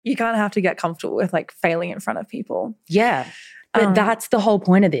You kind of have to get comfortable with like failing in front of people. Yeah. But that's the whole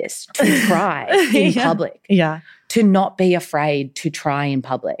point of this, to try in public. Yeah. To not be afraid to try in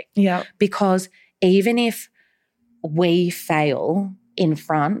public. Yeah. Because even if we fail in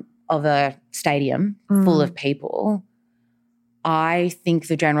front of a stadium full of people, I think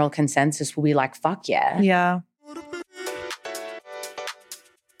the general consensus will be like, fuck yeah. Yeah.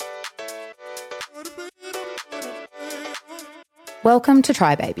 Welcome to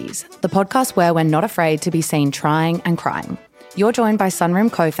Try Babies, the podcast where we're not afraid to be seen trying and crying. You're joined by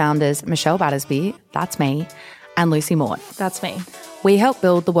Sunroom co-founders Michelle Battersby, that's me, and Lucy Mort. That's me. We help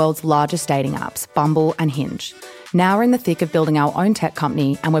build the world's largest dating apps, Bumble and Hinge. Now we're in the thick of building our own tech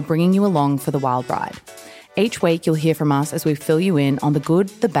company and we're bringing you along for the wild ride. Each week you'll hear from us as we fill you in on the good,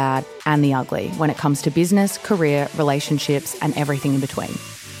 the bad and the ugly when it comes to business, career, relationships and everything in between.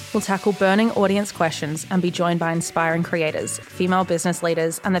 We'll tackle burning audience questions and be joined by inspiring creators, female business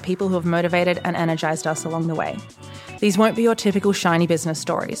leaders, and the people who have motivated and energized us along the way. These won't be your typical shiny business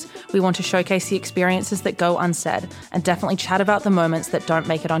stories. We want to showcase the experiences that go unsaid and definitely chat about the moments that don't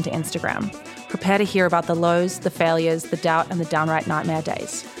make it onto Instagram. Prepare to hear about the lows, the failures, the doubt, and the downright nightmare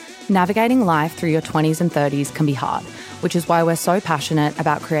days. Navigating life through your 20s and 30s can be hard, which is why we're so passionate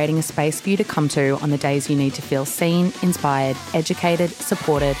about creating a space for you to come to on the days you need to feel seen, inspired, educated,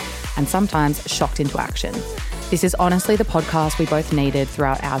 supported, and sometimes shocked into action. This is honestly the podcast we both needed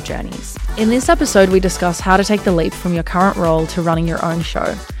throughout our journeys. In this episode, we discuss how to take the leap from your current role to running your own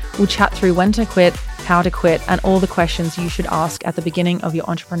show. We'll chat through when to quit, how to quit, and all the questions you should ask at the beginning of your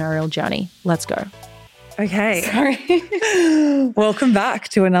entrepreneurial journey. Let's go. Okay. Sorry. Welcome back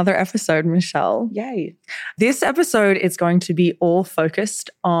to another episode, Michelle. Yay. This episode is going to be all focused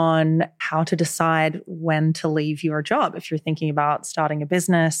on how to decide when to leave your job. If you're thinking about starting a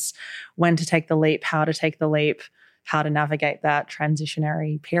business, when to take the leap, how to take the leap, how to navigate that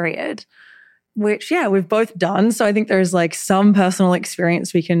transitionary period, which, yeah, we've both done. So I think there's like some personal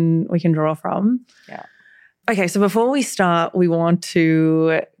experience we can draw from. Yeah. Okay, so before we start, we want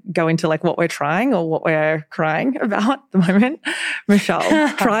to go into like what we're trying or what we're crying about at the moment. Michelle,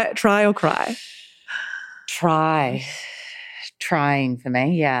 try or cry? Trying for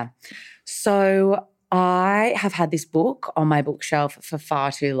me, yeah. So I have had this book on my bookshelf for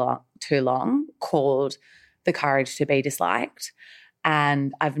far too long called The Courage to Be Disliked.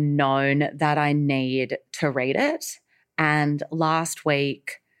 And I've known that I need to read it. And last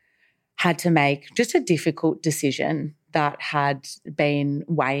week, had to make just a difficult decision that had been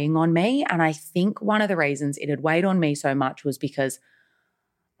weighing on me. And I think one of the reasons it had weighed on me so much was because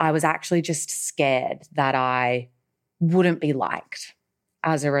I was actually just scared that I wouldn't be liked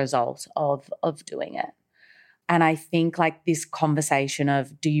as a result of doing it. And I think like this conversation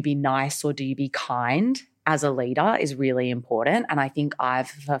of do you be nice or do you be kind as a leader is really important. And I think I've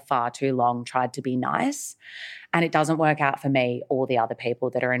for far too long tried to be nice. And it doesn't work out for me or the other people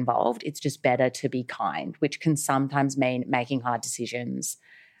that are involved. It's just better to be kind, which can sometimes mean making hard decisions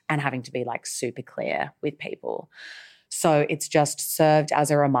and having to be like super clear with people. So it's just served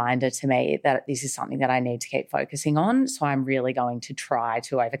as a reminder to me that this is something that I need to keep focusing on. So I'm really going to try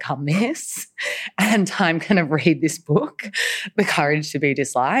to overcome this. And I'm going to read this book, The Courage to Be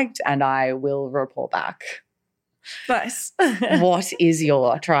Disliked, and I will report back. Nice. What is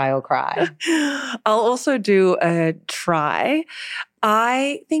your try or cry? I'll also do a try.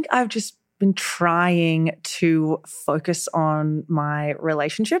 I think I've just been trying to focus on my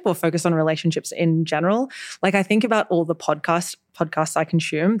relationship or focus on relationships in general. Like I think about all the podcasts I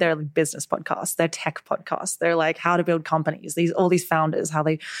consume. They're like business podcasts, they're tech podcasts, they're like how to build companies, all these founders, how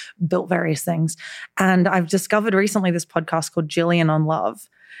they built various things. And I've discovered recently this podcast called Jillian on Love.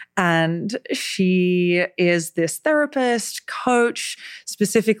 And she is this therapist, coach,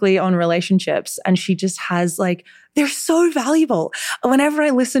 specifically on relationships. And she just has like, they're so valuable. Whenever I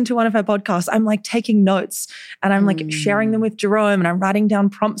listen to one of her podcasts, I'm like taking notes and I'm like sharing them with Jerome and I'm writing down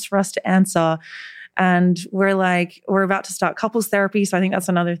prompts for us to answer. And we're about to start couples therapy. So I think that's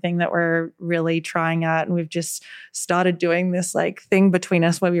another thing that we're really trying at. And we've just started doing this like thing between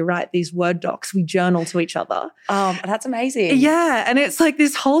us where we write these Word docs, we journal to each other. That's amazing. Yeah. And it's like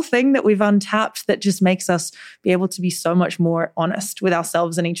this whole thing that we've untapped that just makes us be able to be so much more honest with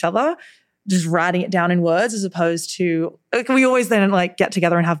ourselves and each other, just writing it down in words as opposed to, like, we always then like get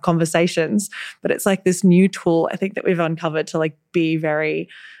together and have conversations. But it's like this new tool I think that we've uncovered to like be very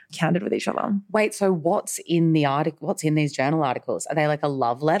candid with each other. Wait, so what's in the article? What's in these journal articles? Are they like a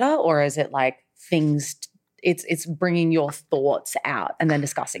love letter or is it like things it's bringing your thoughts out and then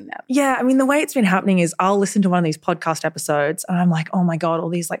discussing them. Yeah, I mean, the way it's been happening is I'll listen to one of these podcast episodes and I'm like, oh my God, all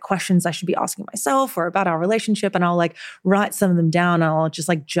these like questions I should be asking myself or about our relationship, and I'll like write some of them down and I'll just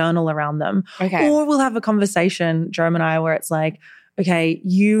like journal around them. Okay. Or we'll have a conversation, Jerome and I, where it's like, okay,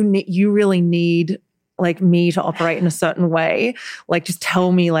 you really need like me to operate in a certain way. Like just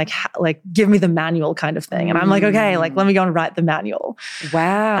tell me like give me the manual kind of thing. And I'm like, okay, like let me go and write the manual.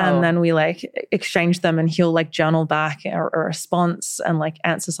 Wow. And then we like exchange them and he'll like journal back a response and like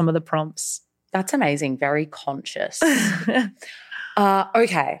answer some of the prompts. That's amazing. Very conscious.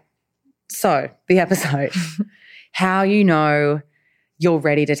 Okay. So the episode, how you know you're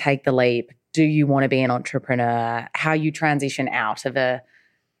ready to take the leap. Do you want to be an entrepreneur? How you transition out of a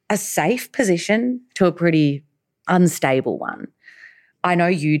safe position to a pretty unstable one. I know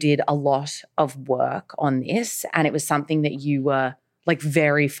you did a lot of work on this, and it was something that you were like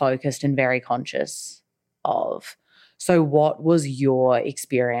very focused and very conscious of. So what was your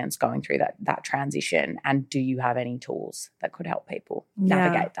experience going through that transition, and do you have any tools that could help people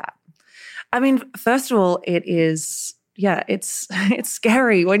navigate that? I mean, first of all, it's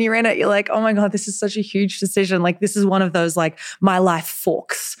scary when you're in it. You're like, oh my God, this is such a huge decision. Like this is one of those like my life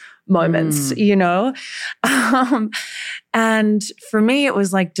forks moments, you know? And for me, it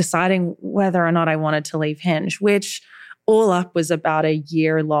was like deciding whether or not I wanted to leave Hinge, which all up was about a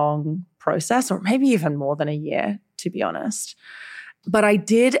year-long process, or maybe even more than a year, to be honest. But I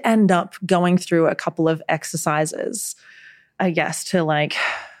did end up going through a couple of exercises, I guess, to like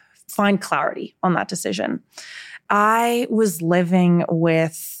find clarity on that decision. I was living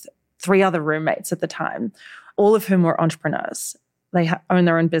with 3 other roommates at the time, all of whom were entrepreneurs. They own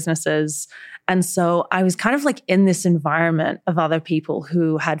their own businesses. And so I was kind of like in this environment of other people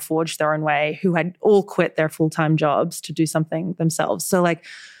who had forged their own way, who had all quit their full-time jobs to do something themselves. So like,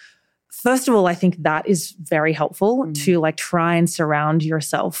 first of all, I think that is very helpful to like try and surround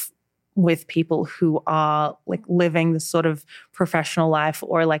yourself with people who are like living the sort of professional life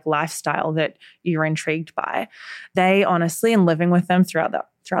or like lifestyle that you're intrigued by. They honestly, and living with them throughout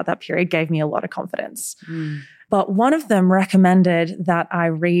that period, gave me a lot of confidence. But one of them recommended that I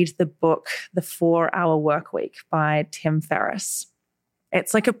read the book, The 4-Hour Workweek by Tim Ferriss.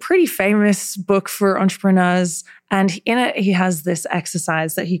 It's like a pretty famous book for entrepreneurs. And in it, he has this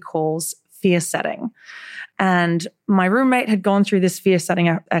exercise that he calls fear setting. And my roommate had gone through this fear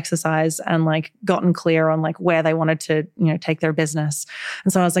setting exercise and like gotten clear on like where they wanted to, you know, take their business.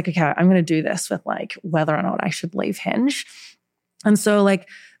 And so I was like, okay, I'm going to do this with like whether or not I should leave Hinge. And so like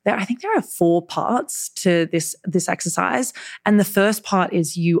I think there are 4 parts to this exercise. And the first part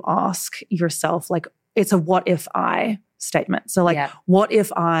is you ask yourself, like, it's a what if I statement. So like, what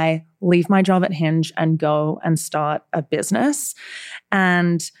if I leave my job at Hinge and go and start a business?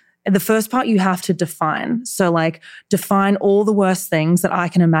 And the first part you have to define. So like define all the worst things that I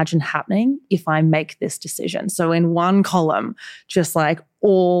can imagine happening if I make this decision. So in one column, just like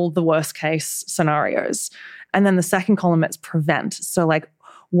all the worst case scenarios. And then the second column, it's prevent. So like,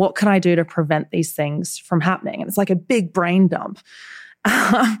 what can I do to prevent these things from happening? And it's like a big brain dump.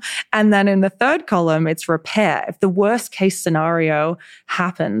 And then in the third column, it's repair. If the worst case scenario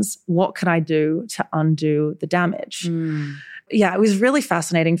happens, what can I do to undo the damage? Yeah, it was really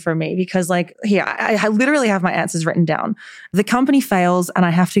fascinating for me because like, I literally have my answers written down. The company fails and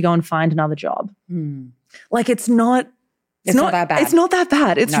I have to go and find another job. Like it's not that bad. It's not that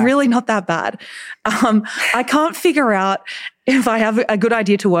bad. It's really not that bad. I can't figure out if I have a good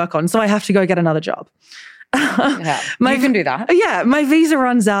idea to work on, so I have to go get another job. You can do that. Yeah, my visa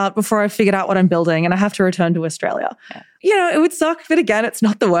runs out before I've figured out what I'm building and I have to return to Australia. You know, it would suck, but again, it's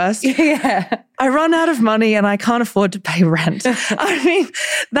not the worst. I run out of money and I can't afford to pay rent. I mean,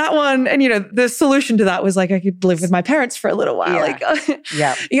 that one, and you know, the solution to that was like I could live with my parents for a little while.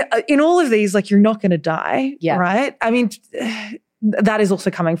 In all of these, like you're not going to die, right? I mean, that is also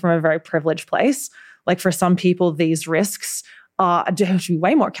coming from a very privileged place. Like for some people, these risks have to be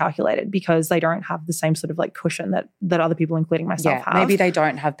way more calculated because they don't have the same sort of like cushion that other people, including myself, have. Maybe they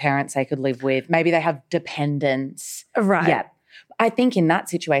don't have parents they could live with. Maybe they have dependents. Right. Yeah. I think in that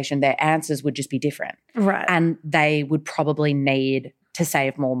situation, their answers would just be different. Right. And they would probably need to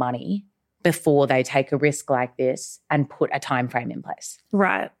save more money before they take a risk like this and put a time frame in place.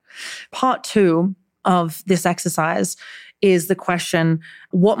 Right. Part 2 of this exercise is the question,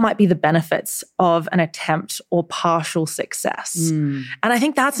 what might be the benefits of an attempt or partial success? And I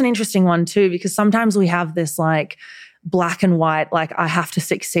think that's an interesting one too, because sometimes we have this like black and white, like I have to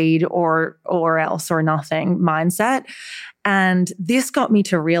succeed or else or nothing mindset. And this got me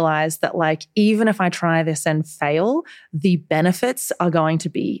to realize that like, even if I try this and fail, the benefits are going to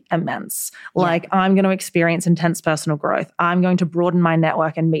be immense. Like I'm going to experience intense personal growth. I'm going to broaden my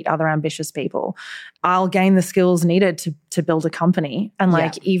network and meet other ambitious people. I'll gain the skills needed to build a company. And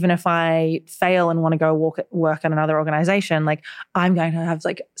like, even if I fail and want to go work at another organization, like I'm going to have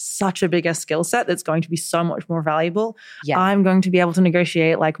like such a bigger skill set that's going to be so much more valuable. I'm going to be able to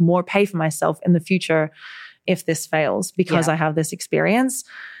negotiate like more pay for myself in the future if this fails because I have this experience.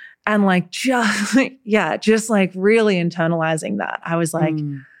 And like, just like really internalizing that. I was like,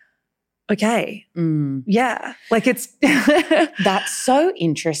 okay, like it's. That's so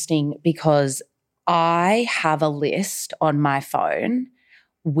interesting because I have a list on my phone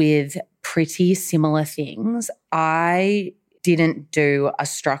with pretty similar things. I didn't do a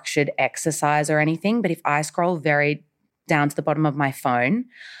structured exercise or anything, but if I scroll very down to the bottom of my phone,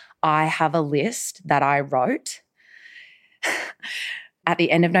 I have a list that I wrote at the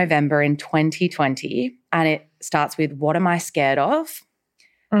end of November in 2020, and it starts with, what am I scared of?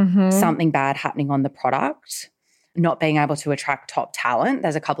 Something bad happening on the product, not being able to attract top talent.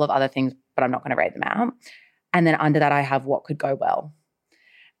 There's a couple of other things, but I'm not going to read them out. And then under that, I have what could go well.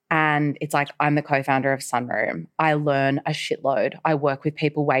 And it's like, I'm the co-founder of Sunroom. I learn a shitload. I work with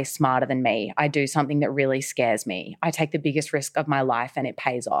people way smarter than me. I do something that really scares me. I take the biggest risk of my life and it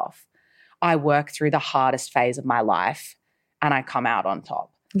pays off. I work through the hardest phase of my life and I come out on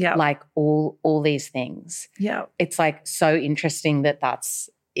top. Yeah. Like all these things. Yeah. It's like so interesting that that's,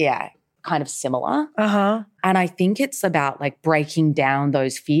 kind of similar. And I think it's about like breaking down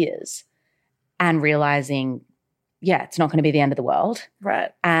those fears and realizing, it's not going to be the end of the world.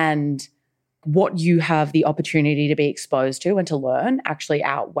 Right. And what you have the opportunity to be exposed to and to learn actually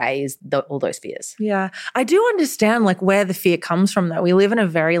outweighs all those fears. Yeah. I do understand like where the fear comes from though. We live in a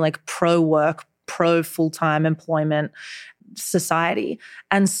very like pro-work, pro-full-time employment society.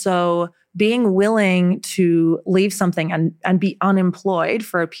 And so being willing to leave something and be unemployed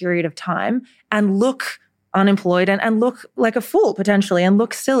for a period of time and look unemployed and look like a fool potentially and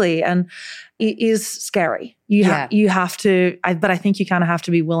look silly and it is scary. You have to, but I think you kind of have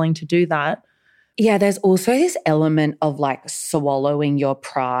to be willing to do that. Yeah, there's also this element of like swallowing your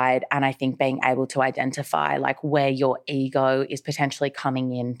pride and I think being able to identify like where your ego is potentially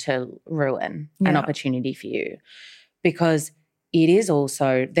coming in to ruin an opportunity for you. Because it is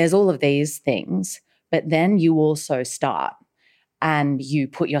also, there's all of these things, but then you also start and you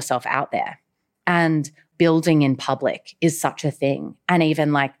put yourself out there. And building in public is such a thing. And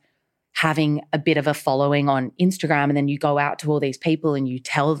even like having a bit of a following on Instagram and then you go out to all these people and you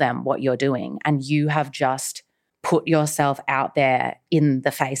tell them what you're doing and you have just put yourself out there in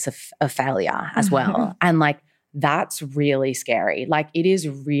the face of failure as well. And like that's really scary. Like it is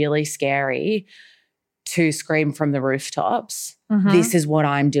really scary to scream from the rooftops, this is what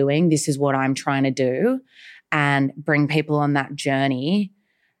I'm doing, this is what I'm trying to do, and bring people on that journey.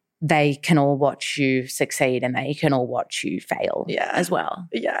 They can all watch you succeed and they can all watch you fail as well.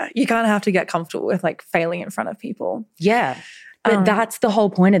 Yeah. You kind of have to get comfortable with like failing in front of people. Yeah. But that's the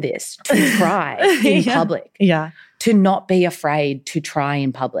whole point of this, to try in public. Yeah. To not be afraid to try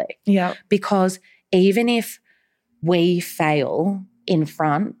in public. Yeah. Because even if we fail in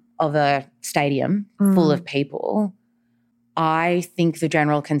front of a stadium full of people, I think the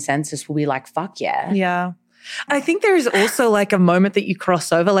general consensus will be like, fuck yeah. Yeah. I think there is also like a moment that you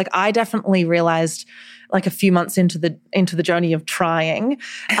cross over. Like I definitely realized like a few months into the journey of trying,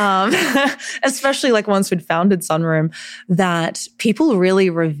 especially like once we'd founded Sunroom, that people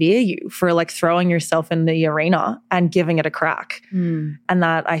really revere you for like throwing yourself in the arena and giving it a crack. And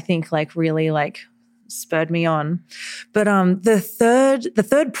that I think like really like spurred me on. But the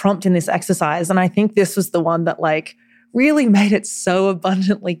third prompt in this exercise, and I think this was the one that like really made it so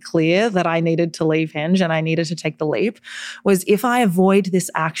abundantly clear that I needed to leave Hinge and I needed to take the leap, was if I avoid this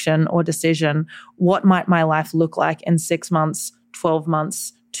action or decision, what might my life look like in 6 months, 12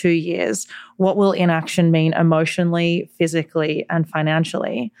 months, 2 years? What will inaction mean emotionally, physically, and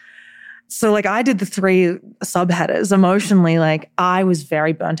financially? So like I did the 3 subheaders. Emotionally, like I was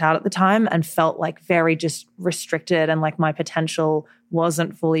very burnt out at the time and felt like very just restricted and like my potential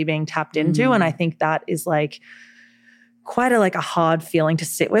wasn't fully being tapped into. And I think that is like quite a hard feeling to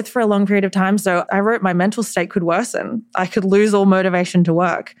sit with for a long period of time. So I wrote my mental state could worsen. I could lose all motivation to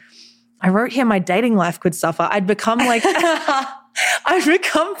work. I wrote here my dating life could suffer. I'd become like, I'd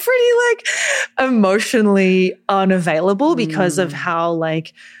become pretty like emotionally unavailable because of how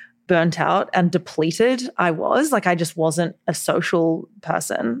like burnt out and depleted I was. Like I just wasn't a social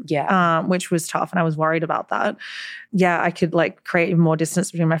person, which was tough. And I was worried about that. Yeah, I could like create even more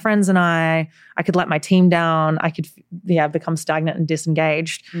distance between my friends and I could let my team down. I could, become stagnant and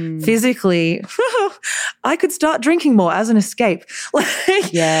disengaged. Physically, I could start drinking more as an escape.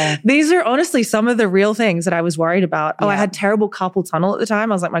 These are honestly some of the real things that I was worried about. I had terrible carpal tunnel at the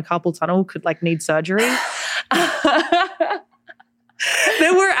time. I was like, my carpal tunnel could like need surgery.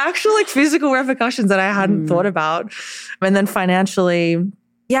 There were actual like physical repercussions that I hadn't thought about. And then financially,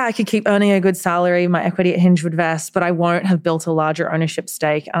 I could keep earning a good salary. My equity at Hinge would vest, but I won't have built a larger ownership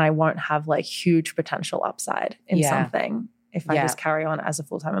stake and I won't have like huge potential upside in something if I just carry on as a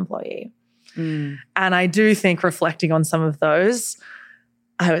full-time employee. And I do think reflecting on some of those,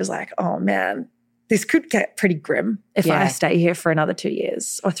 I was like, oh man, this could get pretty grim if I stay here for another 2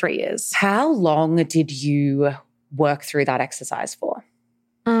 years or 3 years. How long did you work through that exercise for?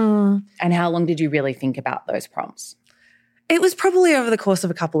 And how long did you really think about those prompts? It was probably over the course of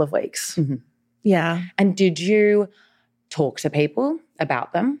a couple of weeks. Yeah. And did you talk to people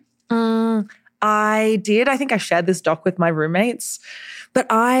about them? I did. I think I shared this doc with my roommates. But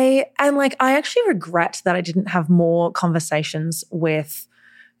I actually regret that I didn't have more conversations with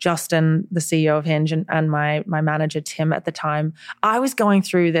Justin, the CEO of Hinge, and my manager, Tim, at the time. I was going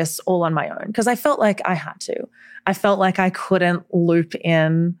through this all on my own because I felt like I had to. I felt like I couldn't loop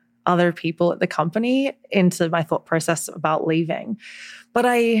in other people at the company into my thought process about leaving. But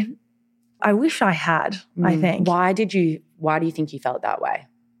I wish I had, I think. Why do you think you felt that way?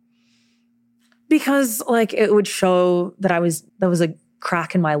 Because like it would show that there was a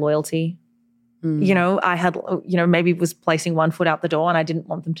crack in my loyalty. I had, maybe was placing one foot out the door and I didn't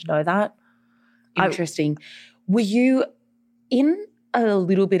want them to know that. Interesting. Were you in a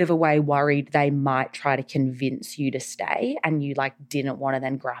little bit of a way worried they might try to convince you to stay and you like didn't want to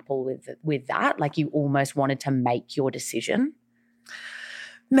then grapple with that? Like you almost wanted to make your decision?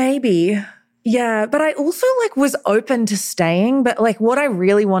 Maybe. Yeah, but I also like was open to staying, but like what I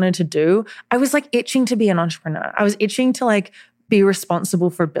really wanted to do, I was like itching to be an entrepreneur. I was itching to like be responsible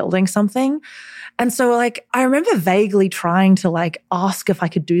for building something. And so like I remember vaguely trying to like ask if I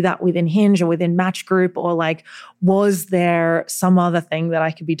could do that within Hinge or within Match Group, or like was there some other thing that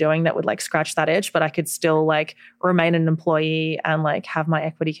I could be doing that would like scratch that itch, but I could still like remain an employee and like have my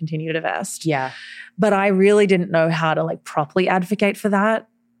equity continue to vest. Yeah. But I really didn't know how to like properly advocate for that.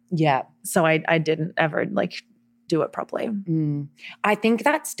 Yeah. So I didn't ever like do it properly. I think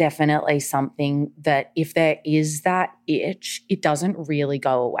that's definitely something that if there is that itch, it doesn't really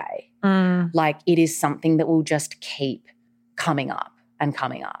go away. Like it is something that will just keep coming up and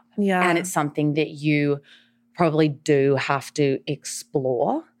coming up. Yeah. And it's something that you probably do have to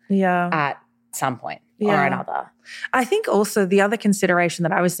explore at some point or another. I think also the other consideration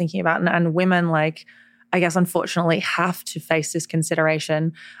that I was thinking about, and women like, I guess unfortunately have to face this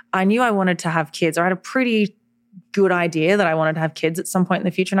consideration. I knew I wanted to have kids, or I had a pretty good idea that I wanted to have kids at some point in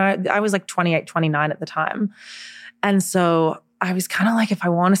the future. And I was like 28, 29 at the time. And so I was kind of like, if I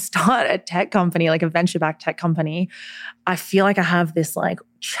want to start a tech company, like a venture-backed tech company, I feel like I have this like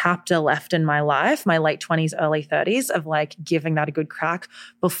chapter left in my life, my late 20s, early 30s, of like giving that a good crack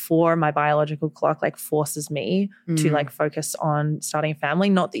before my biological clock like forces me to like focus on starting a family.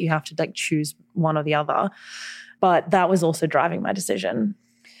 Not that you have to like choose one or the other, but that was also driving my decision.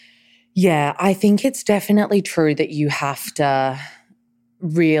 Yeah, I think it's definitely true that you have to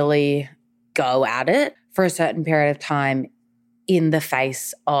really go at it for a certain period of time in the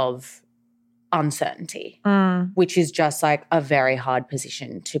face of uncertainty, which is just like a very hard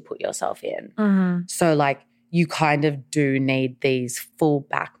position to put yourself in. So like you kind of do need these full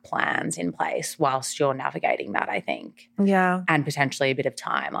back plans in place whilst you're navigating that, I think. Yeah. And potentially a bit of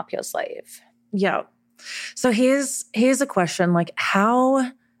time up your sleeve. Yeah. So here's a question, like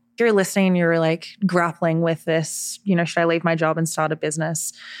how you're listening and you're like grappling with this, should I leave my job and start a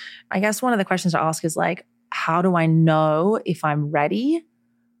business? I guess one of the questions to ask is like, how do I know if I'm ready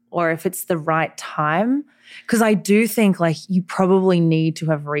or if it's the right time? Because I do think like you probably need to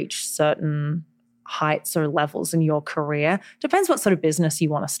have reached certain heights or levels in your career. Depends what sort of business you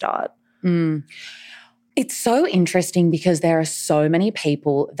want to start. It's so interesting because there are so many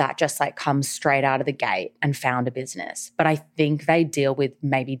people that just like come straight out of the gate and found a business. But I think they deal with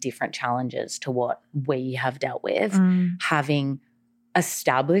maybe different challenges to what we have dealt with, having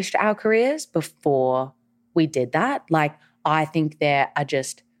established our careers before we did that. Like I think there are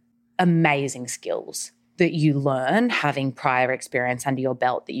just amazing skills that you learn having prior experience under your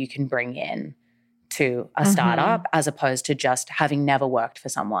belt that you can bring in to a startup as opposed to just having never worked for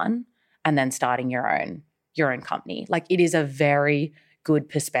someone and then starting your own company. Like it is a very good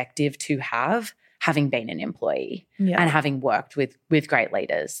perspective to have having been an employee Yeah. and having worked with great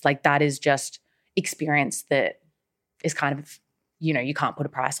leaders. Like that is just experience that is kind of, you know, you can't put a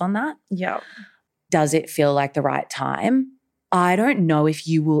price on that. Yeah. Does it feel like the right time? I don't know if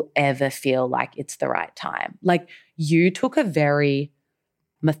you will ever feel like it's the right time. Like you took a very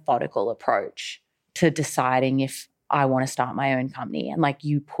methodical approach to deciding if I want to start my own company. And like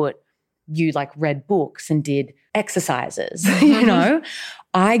you like read books and did exercises, you know?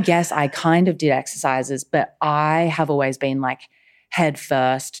 I guess I kind of did exercises, but I have always been like head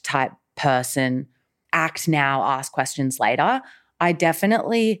first type person, act now, ask questions later. I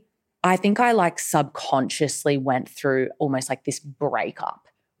think I like subconsciously went through almost like this breakup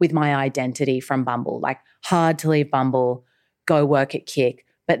with my identity from Bumble, like hard to leave Bumble, go work at Kik.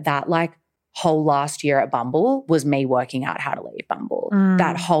 But that like whole last year at Bumble was me working out how to leave Bumble.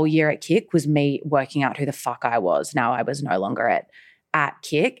 That whole year at Kik was me working out who the fuck I was. Now I was no longer at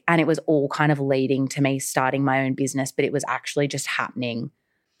Kik, and it was all kind of leading to me starting my own business, but it was actually just happening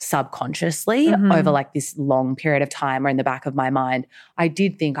subconsciously over like this long period of time, or in the back of my mind. I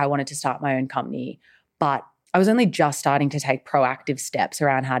did think I wanted to start my own company, but I was only just starting to take proactive steps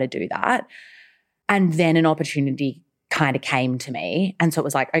around how to do that. And then an opportunity kind of came to me. And so it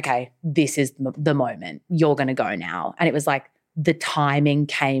was like, okay, this is the moment. You're going to go now. And it was like the timing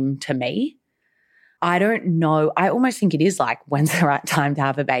came to me. I don't know. I almost think it is like, when's the right time to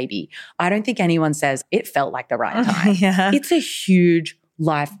have a baby? I don't think anyone says it felt like the right time. Yeah. It's a huge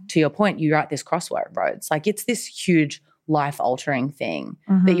life, to your point, you're at this crossroads. Like it's this huge life-altering thing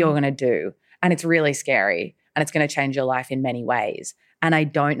that you're going to do. And it's really scary and it's going to change your life in many ways. And I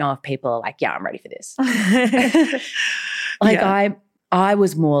don't know if people are like, yeah, I'm ready for this. I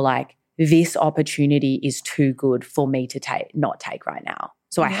was more like, this opportunity is too good for me to not take right now.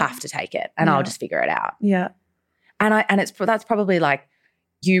 So I have to take it and I'll just figure it out. Yeah. And that's probably like,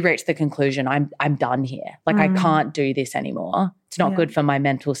 you reach the conclusion, I'm done here. Like I can't do this anymore. It's not good for my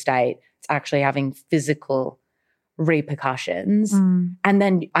mental state. It's actually having physical repercussions. And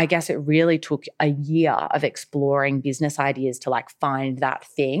then I guess it really took a year of exploring business ideas to like find that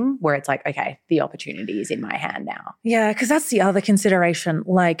thing where it's like, okay, the opportunity is in my hand now. Yeah, because that's the other consideration.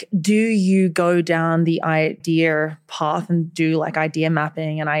 Like, do you go down the idea path and do like idea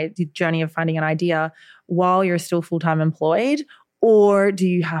mapping and the journey of finding an idea while you're still full-time employed? Or do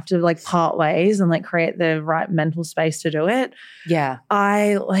you have to like part ways and like create the right mental space to do it? Yeah.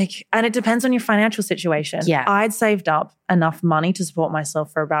 And it depends on your financial situation. Yeah. I'd saved up enough money to support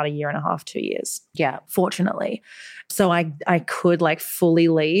myself for about 1.5 years, 2 years. Yeah. Fortunately. So I could like fully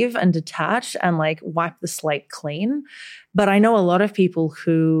leave and detach and like wipe the slate clean. But I know a lot of people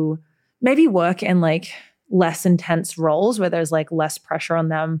who maybe work in like less intense roles where there's like less pressure on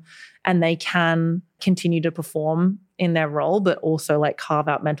them and they can continue to perform in their role, but also like carve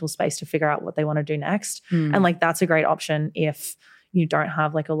out mental space to figure out what they want to do next. And like that's a great option if you don't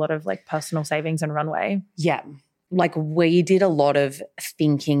have like a lot of like personal savings and runway. Yeah. Like we did a lot of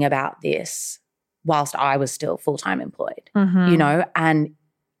thinking about this whilst I was still full-time employed, you know, and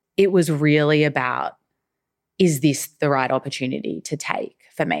it was really about, is this the right opportunity to take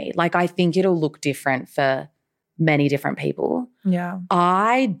for me? Like I think it'll look different for many different people. Yeah.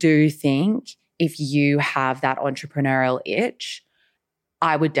 I do think if you have that entrepreneurial itch,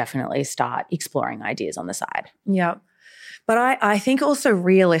 I would definitely start exploring ideas on the side. Yeah. But I think also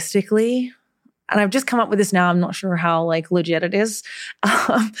realistically, and I've just come up with this now, I'm not sure how like legit it is.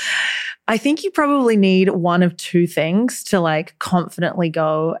 I think you probably need one of two things to like confidently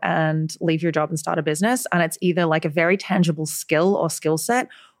go and leave your job and start a business. And it's either like a very tangible skill or skill set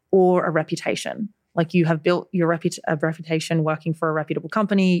or a reputation. Like you have built your reputation working for a reputable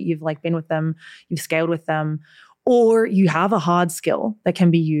company. You've like been with them, you've scaled with them, or you have a hard skill that can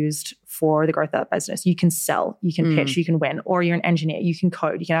be used for the growth of that business. You can sell, you can pitch, you can win, or you're an engineer, you can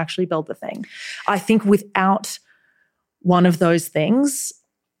code, you can actually build the thing. I think without one of those things,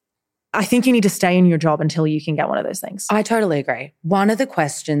 I think you need to stay in your job until you can get one of those things. I totally agree. One of the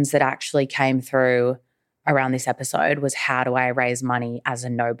questions that actually came through around this episode was, how do I raise money as a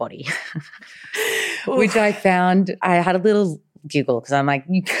nobody? Which I found, I had a little giggle because I'm like,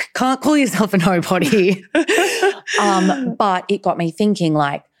 you can't call yourself a nobody. But it got me thinking,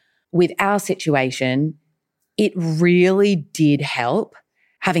 like, with our situation, it really did help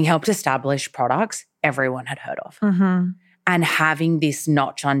having helped establish products everyone had heard of. And having this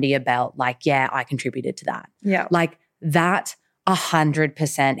notch under your belt, like, yeah, I contributed to that. Yeah. Like that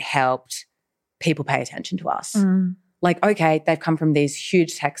 100% helped people pay attention to us. Like, okay, they've come from these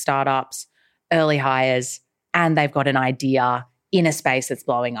huge tech startups, early hires, and they've got an idea in a space that's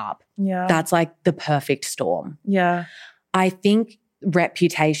blowing up. Yeah. That's like the perfect storm. Yeah. I think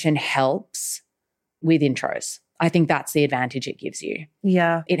reputation helps with intros. I think that's the advantage it gives you.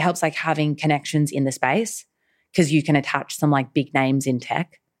 Yeah. It helps like having connections in the space because you can attach some like big names in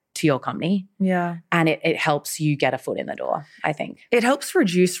tech to your company. Yeah. And it helps you get a foot in the door, I think. It helps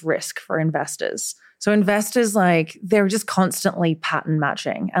reduce risk for investors. So investors, like, they're just constantly pattern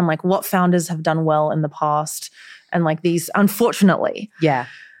matching and like what founders have done well in the past. And like these, unfortunately. Yeah.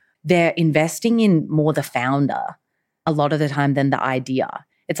 They're investing in more the founder a lot of the time than the idea.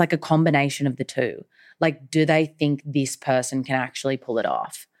 It's like a combination of the two. Like, do they think this person can actually pull it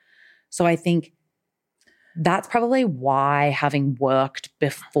off? So I think that's probably why having worked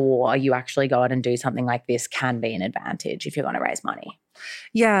before you actually go out and do something like this can be an advantage if you're going to raise money.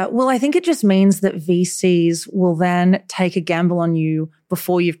 Yeah. Well, I think it just means that VCs will then take a gamble on you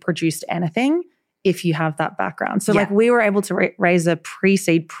before you've produced anything if you have that background. So like we were able to raise a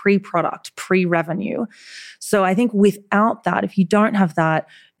pre-seed, pre-product, pre-revenue. So I think without that, if you don't have that,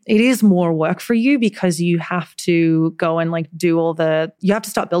 it is more work for you because you have to go and like do you have to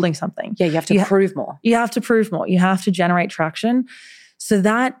start building something. Yeah, you have to prove more. You have to prove more. You have to generate traction. So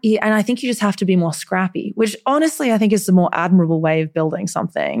and I think you just have to be more scrappy, which honestly I think is the more admirable way of building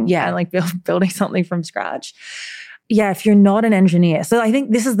something. Yeah. And like building something from scratch. Yeah, if you're not an engineer. So I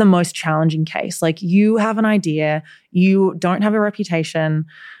think this is the most challenging case. Like you have an idea, you don't have a reputation,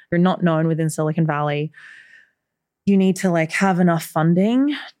 you're not known within Silicon Valley. You need to like have enough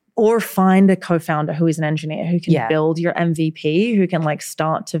funding or find a co-founder who is an engineer who can build your MVP, who can like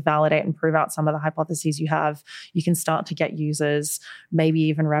start to validate and prove out some of the hypotheses you have. You can start to get users, maybe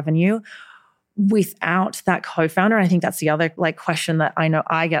even revenue. Without that co-founder, I think that's the other like question that I know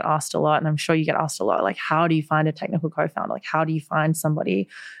I get asked a lot, and I'm sure you get asked a lot, like how do you find a technical co-founder? Like how do you find somebody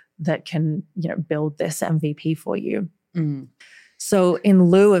that can, build this MVP for you? Mm. So in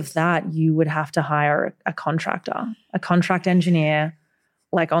lieu of that, you would have to hire a contractor, a contract engineer,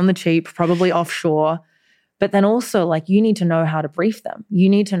 like on the cheap, probably offshore. But then also like you need to know how to brief them. You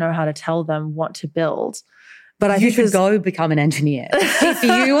need to know how to tell them what to build. But you should go become an engineer. If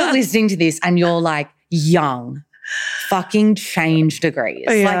you are listening to this and you're like young, fucking change degrees.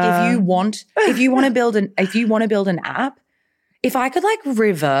 Yeah. Like if you want to build an app, if I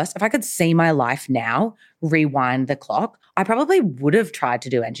could see my life now, rewind the clock, I probably would have tried to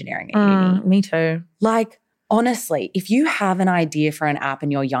do engineering at uni. Me too. Like, honestly, if you have an idea for an app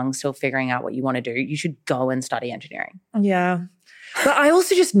and you're young, still figuring out what you want to do, you should go and study engineering. Yeah. But I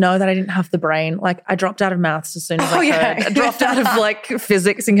also just know that I didn't have the brain. Like I dropped out of maths as soon as I could. I dropped out of like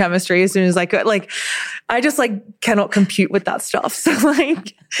physics and chemistry as soon as I could. Like I just like cannot compute with that stuff. So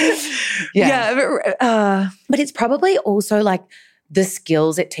like, but it's probably also like the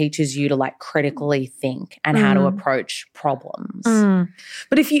skills it teaches you to like critically think and how to approach problems.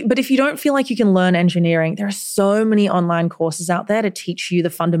 But if you don't feel like you can learn engineering, there are so many online courses out there to teach you the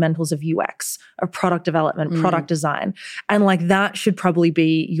fundamentals of UX, of product development, product design. And like that should probably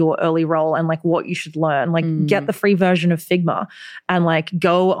be your early role and like what you should learn. Like get the free version of Figma and like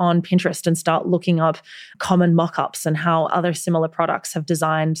go on Pinterest and start looking up common mock-ups and how other similar products have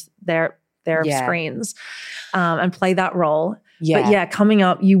designed their screens and play that role. Yeah. But coming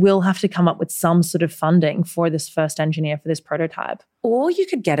up, you will have to come up with some sort of funding for this first engineer, for this prototype. Or you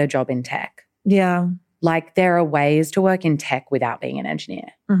could get a job in tech. Yeah. Like there are ways to work in tech without being an engineer,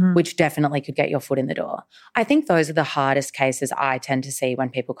 which definitely could get your foot in the door. I think those are the hardest cases I tend to see when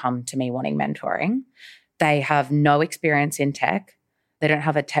people come to me wanting mentoring. They have no experience in tech, they don't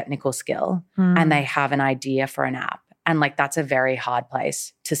have a technical skill, and they have an idea for an app. And like that's a very hard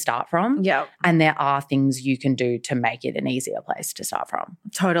place to start from. Yeah. And there are things you can do to make it an easier place to start from.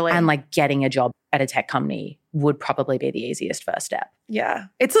 Totally. And like getting a job at a tech company would probably be the easiest first step. Yeah.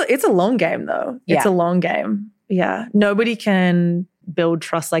 It's a long game though. It's a long game. Yeah. Nobody can build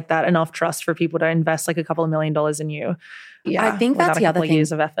trust like that, enough trust for people to invest like a couple of $1 million in you. Yeah. I think that's the other thing.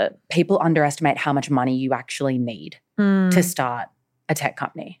 Years of effort. People underestimate how much money you actually need to start a tech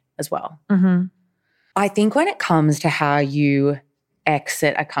company as well. Mm-hmm. I think when it comes to how you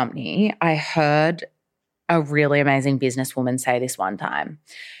exit a company, I heard a really amazing businesswoman say this one time.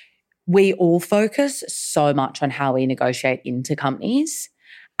 We all focus so much on how we negotiate into companies,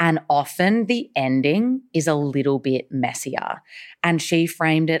 and often the ending is a little bit messier. And she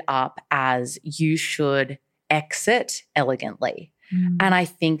framed it up as you should exit elegantly. And I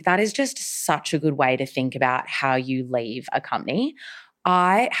think that is just such a good way to think about how you leave a company.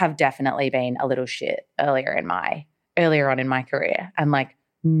 I have definitely been a little shit earlier on in my career and like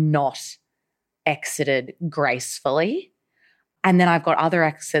not exited gracefully. And then I've got other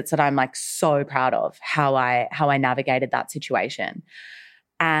exits that I'm like so proud of how I navigated that situation.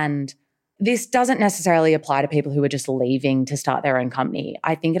 And this doesn't necessarily apply to people who are just leaving to start their own company.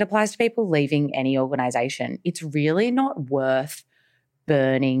 I think it applies to people leaving any organization. It's really not worth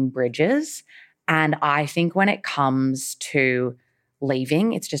burning bridges. And I think when it comes to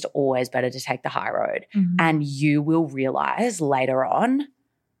leaving, it's just always better to take the high road. Mm-hmm. And you will realize later on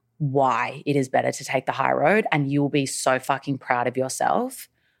why it is better to take the high road, and you will be so fucking proud of yourself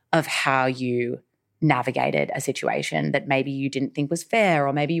of how you navigated a situation that maybe you didn't think was fair,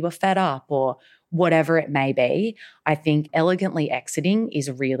 or maybe you were fed up, or whatever it may be. I think elegantly exiting is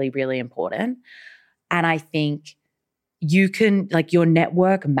really, really important. And I think you can, like, your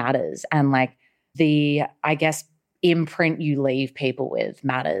network matters, and like the, I guess, imprint you leave people with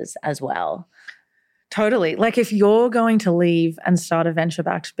matters as well. Totally. Like if you're going to leave and start a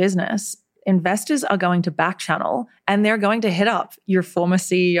venture-backed business, investors are going to back channel and they're going to hit up your former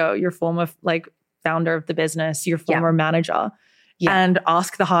CEO, your former like founder of the business, your former manager, and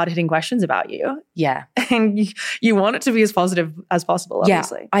ask the hard-hitting questions about you. Yeah. And you want it to be as positive as possible,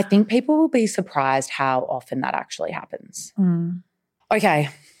 obviously. Yeah. I think people will be surprised how often that actually happens. Mm. Okay.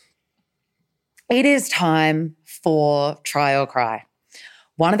 It is time for Try or Cry.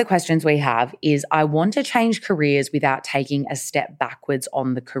 One of the questions we have is, I want to change careers without taking a step backwards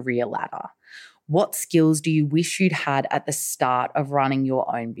on the career ladder. What skills do you wish you'd had at the start of running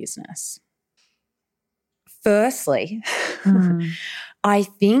your own business? Firstly, I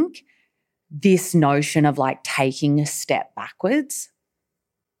think this notion of like taking a step backwards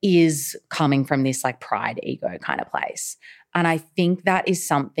is coming from this like pride, ego kind of place. And I think that is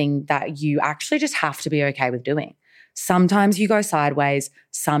something that you actually just have to be okay with doing. Sometimes you go sideways,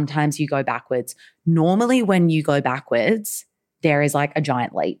 sometimes you go backwards. Normally when you go backwards, there is like a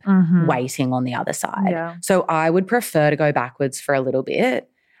giant leap waiting on the other side. Yeah. So I would prefer to go backwards for a little bit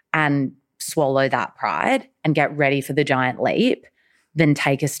and swallow that pride and get ready for the giant leap than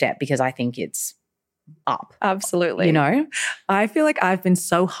take a step, because I think it's up. Absolutely. You know? I feel like I've been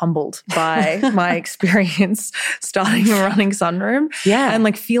so humbled by my experience starting and running Sunroom. Yeah. And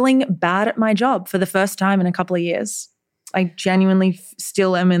like feeling bad at my job for the first time in a couple of years. I genuinely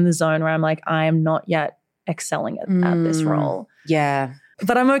still am in the zone where I'm like, I am not yet excelling at this role. Yeah.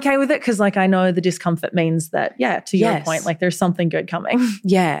 But I'm okay with it because like I know the discomfort means that, to your Yes. point, like there's something good coming.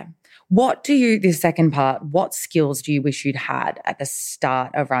 Yeah. The second part, what skills do you wish you'd had at the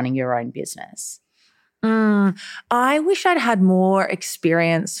start of running your own business? I wish I'd had more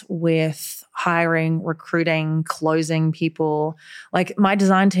experience with hiring, recruiting, closing people. Like my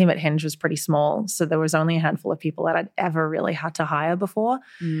design team at Hinge was pretty small, so there was only a handful of people that I'd ever really had to hire before.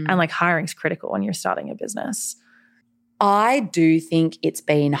 And like hiring's critical when you're starting a business. I do think it's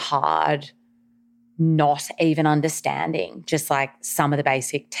been hard not even understanding just like some of the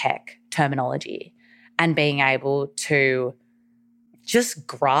basic tech terminology and being able to just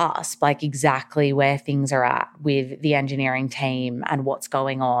grasp like exactly where things are at with the engineering team and what's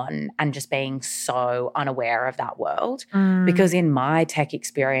going on, and just being so unaware of that world. Because in my tech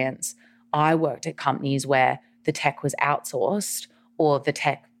experience, I worked at companies where the tech was outsourced, or the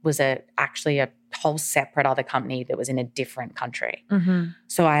tech was actually a whole separate other company that was in a different country.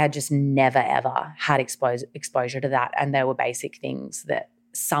 So I had just never, ever had exposure to that. And there were basic things that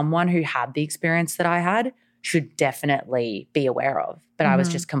someone who had the experience that I had should definitely be aware of. But I was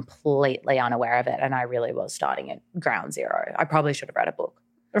just completely unaware of it, and I really was starting at ground zero. I probably should have read a book.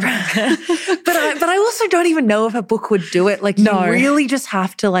 But I also don't even know if a book would do it. Like you really just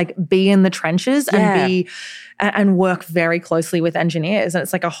have to like be in the trenches and work very closely with engineers. And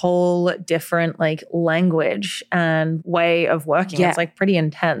it's like a whole different like language and way of working. Yeah. It's like pretty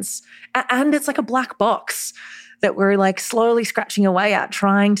intense. And it's like a black box that we're like slowly scratching away at,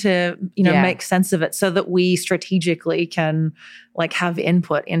 trying to, make sense of it so that we strategically can like have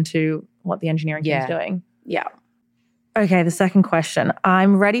input into what the engineering team is doing. Yeah. Okay, the second question.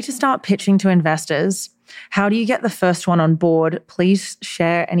 I'm ready to start pitching to investors. How do you get the first one on board? Please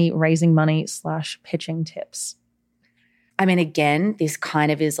share any raising money / pitching tips. I mean, again, this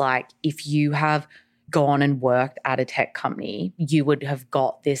kind of is like if you have gone and worked at a tech company, you would have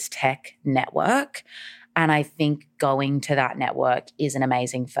got this tech network. And I think going to that network is an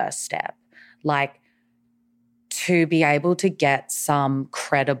amazing first step. Like to be able to get some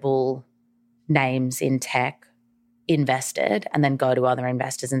credible names in tech invested and then go to other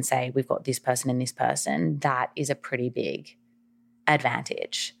investors and say, we've got this person and this person, that is a pretty big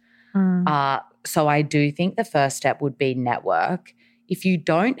advantage. So I do think the first step would be network. If you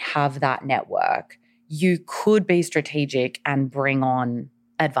don't have that network, you could be strategic and bring on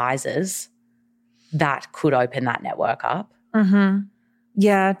advisors that could open that network up.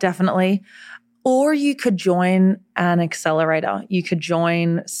 Yeah, definitely. Or you could join an accelerator. You could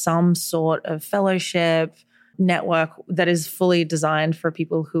join some sort of fellowship network that is fully designed for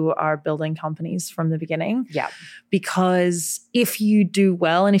people who are building companies from the beginning. Yeah. Because if you do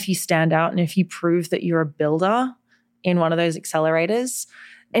well and if you stand out and if you prove that you're a builder in one of those accelerators,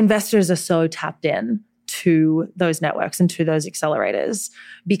 investors are so tapped in to those networks and to those accelerators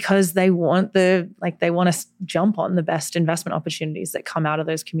because they want to jump on the best investment opportunities that come out of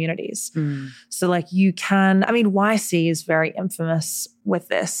those communities. So YC is very infamous with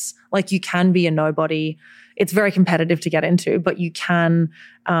this. Like, you can be a nobody. It's very competitive to get into, but you can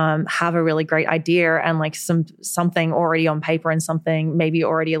have a really great idea and like something already on paper and something maybe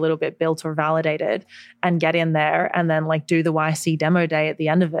already a little bit built or validated, and get in there and then like do the YC demo day at the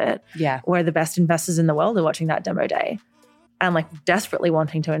end of it, where the best investors in the world are watching that demo day and like desperately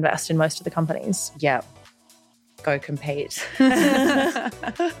wanting to invest in most of the companies. Yeah. Go compete.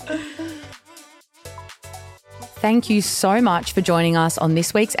 Thank you so much for joining us on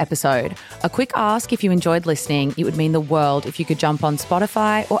this week's episode. A quick ask: if you enjoyed listening, it would mean the world if you could jump on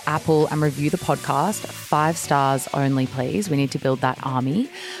Spotify or Apple and review the podcast. 5 stars only, please. We need to build that army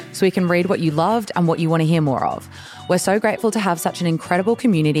so we can read what you loved and what you want to hear more of. We're so grateful to have such an incredible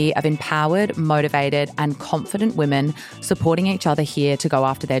community of empowered, motivated, and confident women supporting each other here to go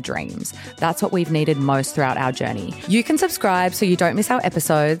after their dreams. That's what we've needed most throughout our journey. You can subscribe so you don't miss our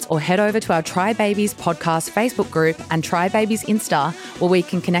episodes, or head over to our Try Babies podcast Facebook group and Try Babies Insta, where we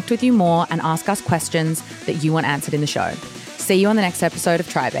can connect with you more and ask us questions that you want answered in the show. See you on the next episode of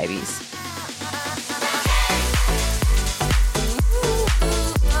Try Babies.